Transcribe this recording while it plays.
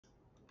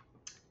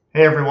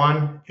Hey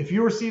everyone, if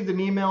you received an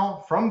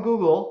email from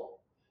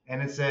Google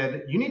and it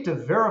said you need to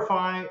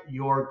verify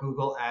your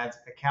Google Ads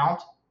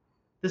account,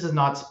 this is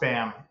not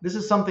spam. This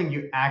is something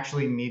you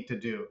actually need to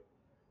do.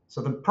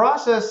 So the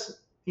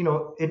process,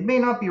 it may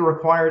not be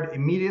required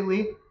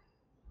immediately,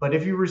 but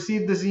if you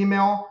receive this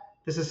email,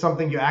 this is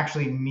something you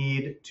actually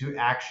need to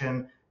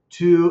action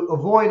to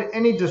avoid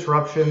any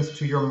disruptions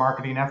to your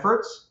marketing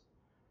efforts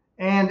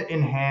and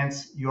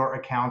enhance your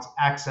account's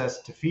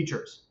access to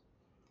features.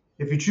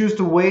 If you choose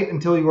to wait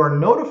until you are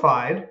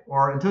notified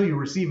or until you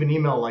receive an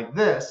email like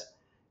this,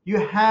 you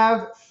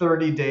have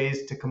 30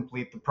 days to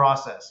complete the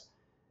process,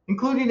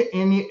 including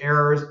any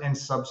errors and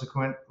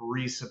subsequent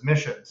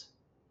resubmissions.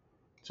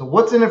 So,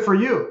 what's in it for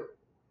you?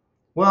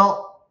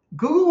 Well,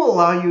 Google will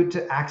allow you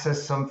to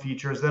access some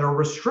features that are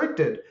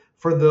restricted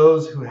for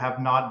those who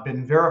have not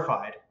been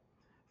verified.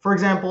 For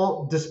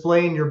example,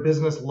 displaying your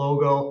business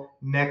logo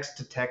next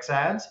to text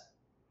ads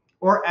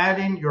or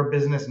adding your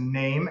business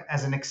name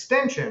as an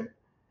extension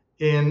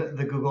in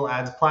the Google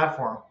Ads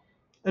platform.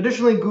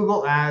 Additionally,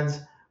 Google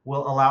Ads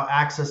will allow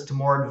access to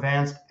more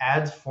advanced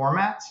ads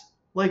formats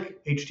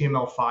like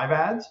HTML5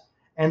 ads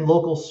and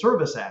local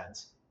service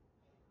ads.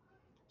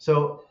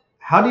 So,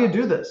 how do you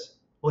do this?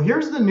 Well,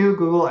 here's the new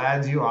Google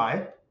Ads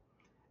UI,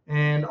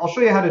 and I'll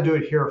show you how to do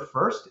it here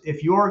first.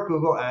 If your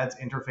Google Ads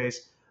interface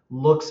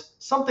looks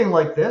something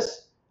like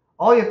this,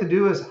 all you have to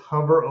do is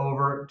hover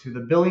over to the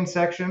billing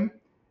section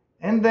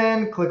and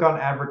then click on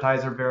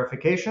Advertiser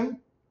Verification.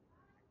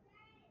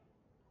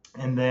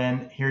 And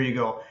then here you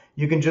go.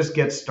 You can just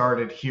get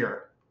started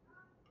here.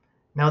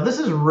 Now, this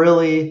is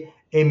really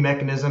a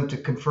mechanism to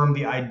confirm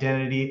the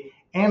identity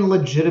and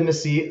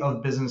legitimacy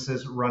of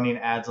businesses running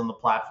ads on the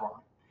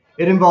platform.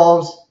 It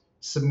involves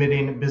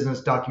submitting business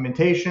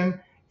documentation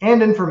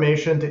and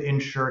information to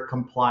ensure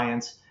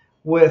compliance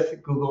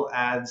with Google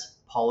Ads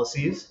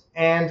policies.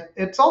 And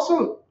it's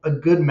also a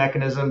good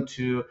mechanism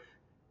to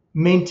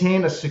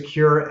maintain a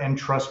secure and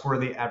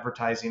trustworthy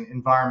advertising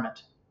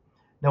environment.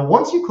 Now,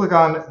 once you click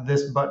on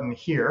this button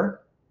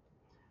here,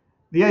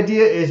 the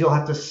idea is you'll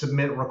have to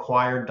submit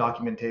required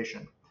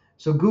documentation.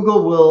 So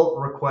Google will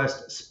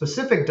request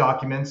specific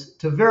documents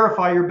to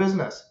verify your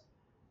business.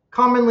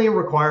 Commonly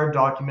required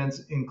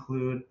documents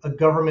include a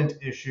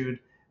government-issued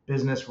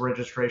business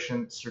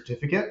registration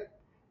certificate,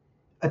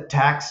 a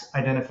tax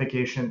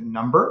identification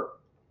number,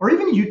 or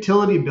even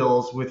utility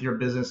bills with your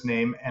business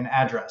name and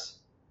address.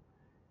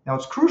 Now,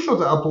 it's crucial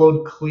to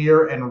upload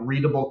clear and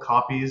readable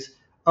copies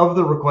of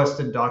the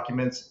requested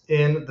documents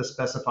in the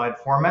specified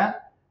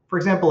format. For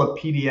example, a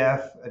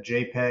PDF, a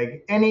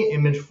JPEG, any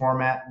image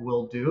format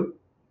will do.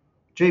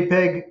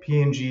 JPEG,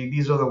 PNG,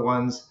 these are the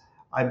ones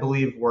I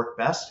believe work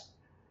best.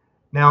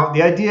 Now,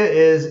 the idea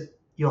is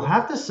you'll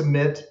have to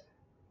submit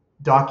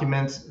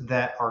documents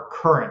that are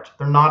current.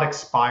 They're not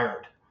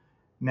expired.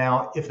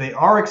 Now, if they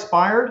are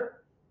expired,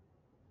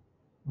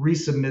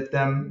 resubmit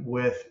them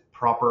with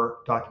proper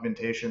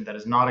documentation that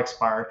is not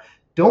expired.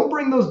 Don't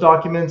bring those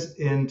documents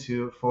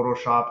into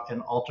Photoshop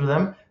and alter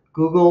them.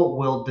 Google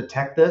will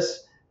detect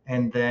this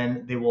and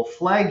then they will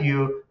flag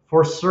you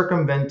for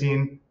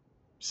circumventing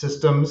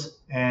systems,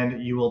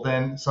 and you will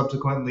then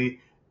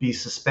subsequently be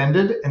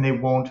suspended and they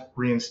won't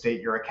reinstate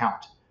your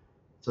account.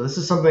 So this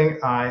is something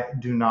I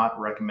do not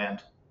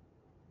recommend.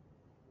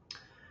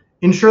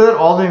 Ensure that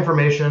all the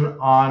information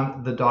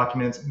on the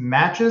documents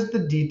matches the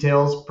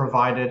details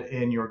provided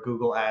in your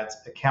Google Ads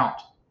account.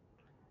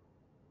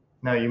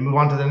 Now you move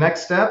on to the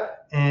next step,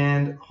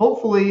 and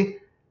hopefully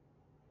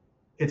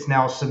it's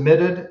now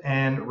submitted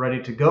and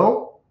ready to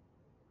go.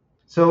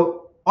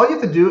 So all you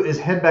have to do is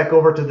head back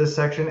over to this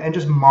section and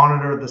just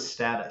monitor the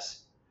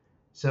status.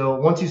 So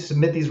once you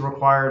submit these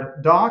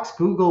required docs,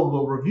 Google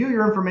will review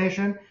your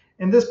information,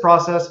 and this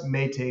process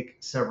may take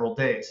several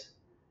days.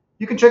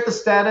 You can check the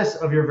status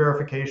of your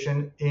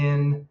verification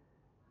in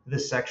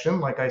this section,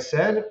 like I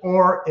said,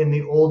 or in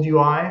the old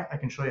UI. I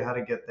can show you how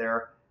to get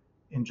there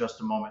in just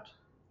a moment.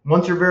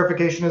 Once your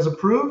verification is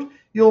approved,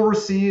 you'll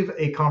receive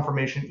a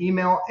confirmation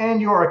email and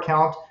your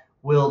account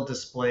will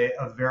display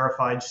a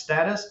verified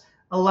status,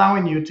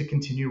 allowing you to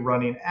continue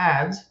running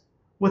ads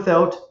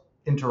without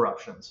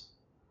interruptions.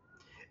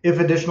 If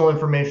additional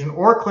information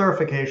or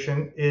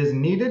clarification is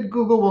needed,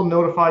 Google will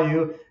notify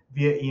you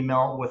via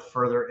email with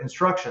further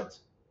instructions.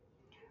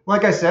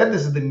 Like I said,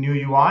 this is the new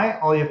UI.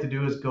 All you have to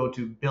do is go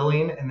to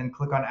billing and then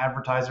click on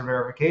advertiser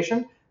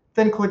verification.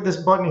 Then click this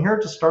button here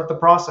to start the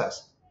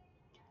process.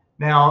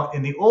 Now,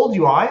 in the old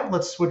UI,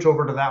 let's switch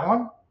over to that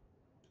one.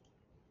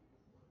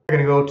 We're going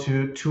to go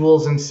to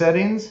tools and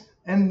settings,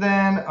 and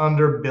then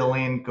under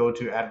billing, go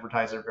to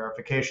advertiser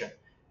verification.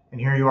 And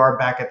here you are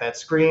back at that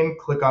screen.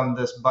 Click on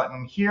this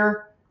button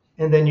here,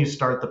 and then you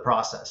start the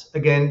process.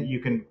 Again, you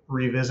can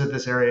revisit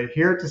this area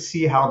here to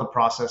see how the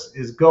process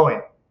is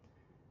going.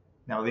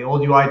 Now, the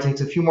old UI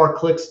takes a few more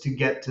clicks to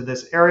get to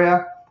this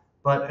area,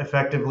 but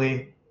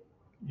effectively,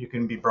 you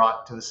can be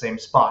brought to the same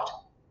spot.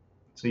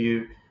 So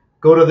you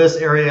go to this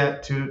area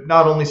to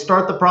not only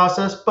start the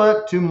process,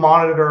 but to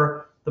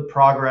monitor the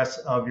progress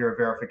of your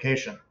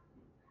verification.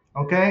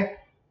 Okay,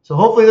 So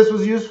hopefully this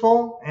was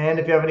useful, and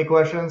if you have any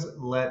questions,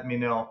 let me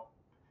know.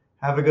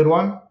 Have a good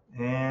one,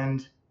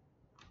 and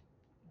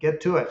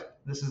get to it.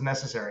 This is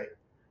necessary.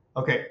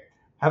 Okay,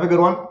 have a good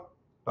one.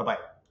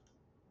 Bye-bye.